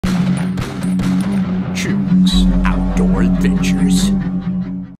Adventures.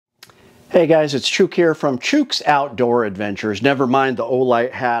 Hey guys, it's Chuke here from Chuke's Outdoor Adventures. Never mind the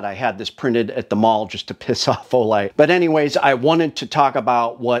Olight hat. I had this printed at the mall just to piss off Olight. But anyways, I wanted to talk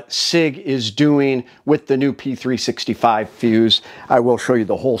about what Sig is doing with the new P365 Fuse. I will show you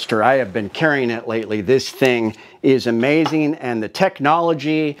the holster. I have been carrying it lately. This thing is amazing, and the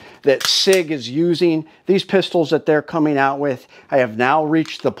technology that Sig is using, these pistols that they're coming out with, I have now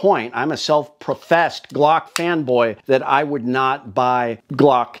reached the point, I'm a self-professed Glock fanboy, that I would not buy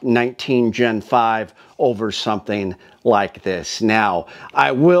Glock 19 Gen 5 over something like this. Now,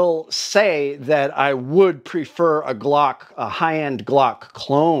 I will say that I would prefer a high-end Glock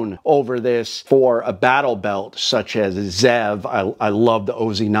clone over this for a battle belt such as Zev. I love the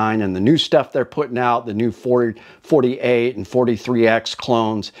OZ9 and the new stuff they're putting out, the new 48 and 43X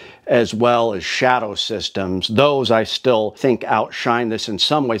clones, as well as Shadow Systems. Those I still think outshine this in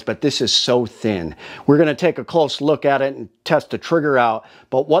some ways, but this is so thin. We're going to take a close look at it and test the trigger out,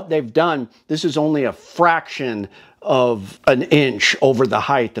 but what they've done, this is only a fraction of an inch over the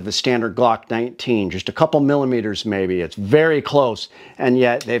height of a standard Glock 19, just a couple millimeters maybe. It's very close, and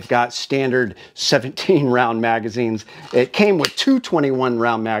yet they've got standard 17 round magazines. It came with two 21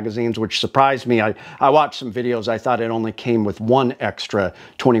 round magazines, which surprised me. I watched some videos, I thought it only came with one extra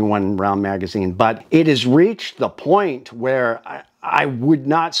 21 round magazine, but it has reached the point where I would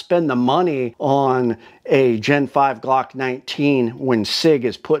not spend the money on a Gen 5 Glock 19 when Sig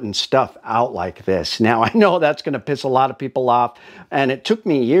is putting stuff out like this. Now, I know that's going to piss a lot of people off, and it took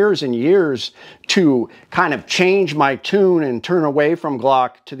me years and years to kind of change my tune and turn away from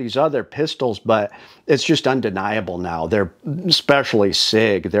Glock to these other pistols, but it's just undeniable now. They're, especially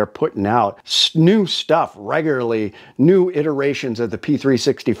Sig, they're putting out new stuff regularly, new iterations of the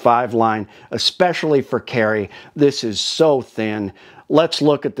P365 line, especially for carry. This is so thin. Let's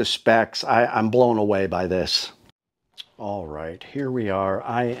look at the specs. I'm blown away by this. All right, here we are.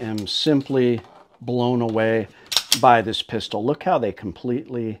 I am simply blown away by this pistol. Look how they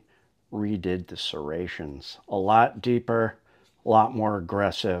completely redid the serrations. A lot deeper, a lot more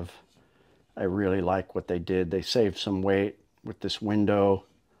aggressive. I really like what they did. They saved some weight with this window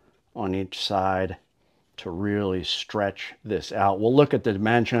on each side to really stretch this out. We'll look at the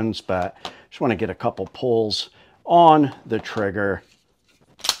dimensions, but I just want to get a couple pulls on the trigger.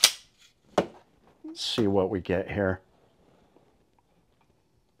 Let's see what we get here.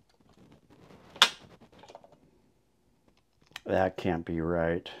 That can't be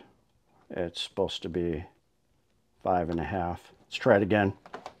right. It's supposed to be 5.5. Let's try it again.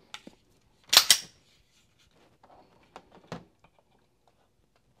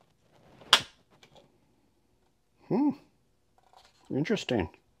 Interesting.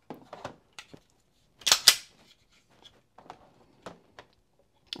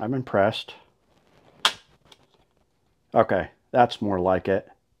 I'm impressed. Okay, that's more like it.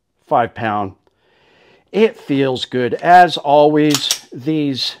 5 pound. It feels good. As always,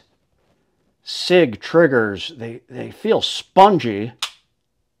 these Sig triggers, they feel spongy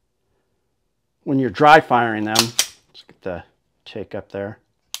when you're dry firing them. Let's get the take up there.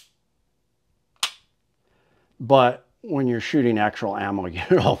 But when you're shooting actual ammo, you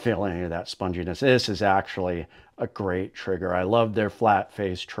don't feel any of that sponginess. This is actually a great trigger. I love their flat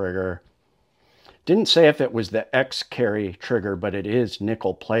face trigger. Didn't say if it was the X carry trigger, but it is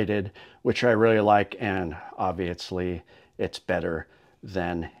nickel plated, which I really like, and obviously it's better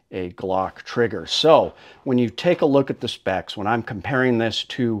than a Glock trigger. So when you take a look at the specs, when I'm comparing this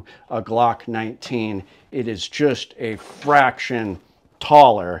to a Glock 19, it is just a fraction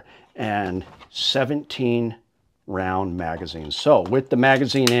taller and 17 round magazines. So with the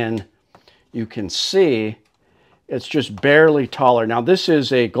magazine in, you can see it's just barely taller. Now this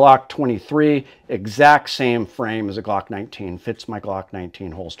is a Glock 23, exact same frame as a Glock 19, fits my Glock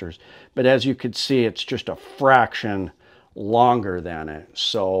 19 holsters. But as you can see, it's just a fraction longer than it.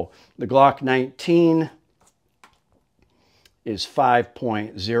 So the Glock 19 is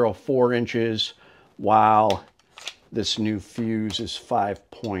 5.04 inches, while this new Fuse is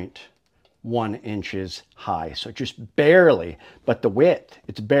 5.1 inches high. So just barely, but the width,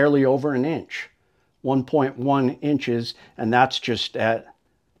 it's barely over an inch. 1.1 inches, and that's just at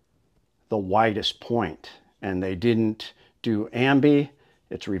the widest point. And they didn't do ambi.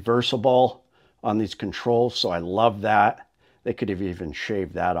 It's reversible on these controls, so I love that. They could have even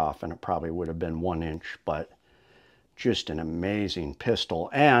shaved that off and it probably would have been 1 inch, but just an amazing pistol.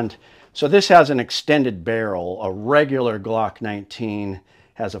 And so this has an extended barrel. A regular Glock 19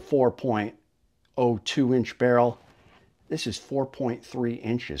 has a 4.02 inch barrel. This is 4.3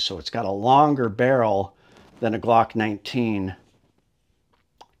 inches, so it's got a longer barrel than a Glock 19.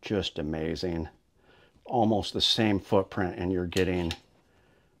 Just amazing. almost the same footprint, and you're getting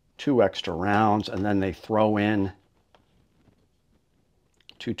 2 extra rounds, and then they throw in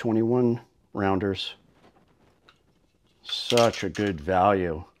 221 rounders. Such a good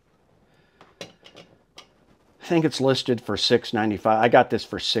value. I think it's listed for $6.95. I got this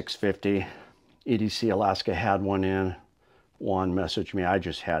for $6.50. EDC Alaska had one in. One messaged me. I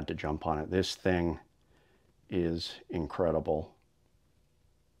just had to jump on it. This thing is incredible.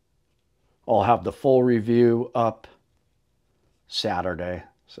 I'll have the full review up Saturday,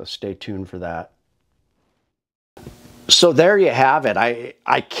 so stay tuned for that. So there you have it.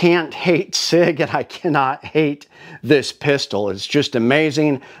 I can't hate Sig, and I cannot hate this pistol. It's just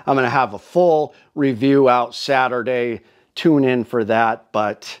amazing. I'm going to have a full review out Saturday. Tune in for that.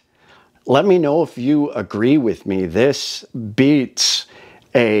 But let me know if you agree with me. This beats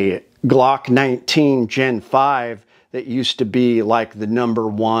a Glock 19 Gen 5 that used to be like the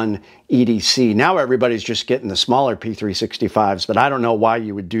 #1 EDC. Now everybody's just getting the smaller P365s, but I don't know why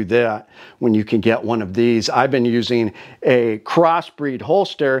you would do that when you can get one of these. I've been using a crossbreed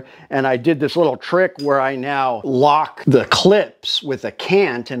holster, and I did this little trick where I now lock the clips with a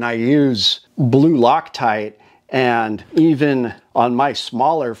cant, and I use blue Loctite, and even on my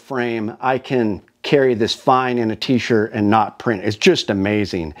smaller frame, I can carry this fine in a t-shirt and not print. It's just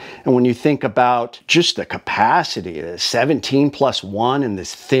amazing. And when you think about just the capacity, the 17+1 in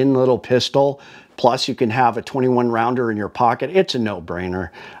this thin little pistol, plus you can have a 21 rounder in your pocket, it's a no-brainer.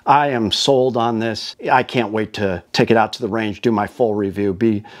 I am sold on this. I can't wait to take it out to the range, do my full review.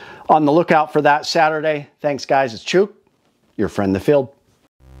 Be on the lookout for that Saturday. Thanks guys, it's Chuke, your friend in the field.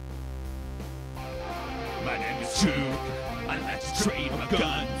 My name is Chuke. I like to trade my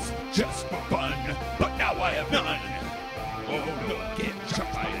guns just for fun, but now I have none. Oh, look, get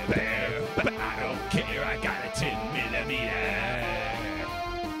shot by a bear, but I don't care, I got a 10mm.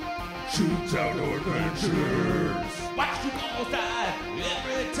 Chuke's Outdoor Adventures. Watch you all die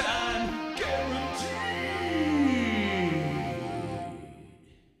every time.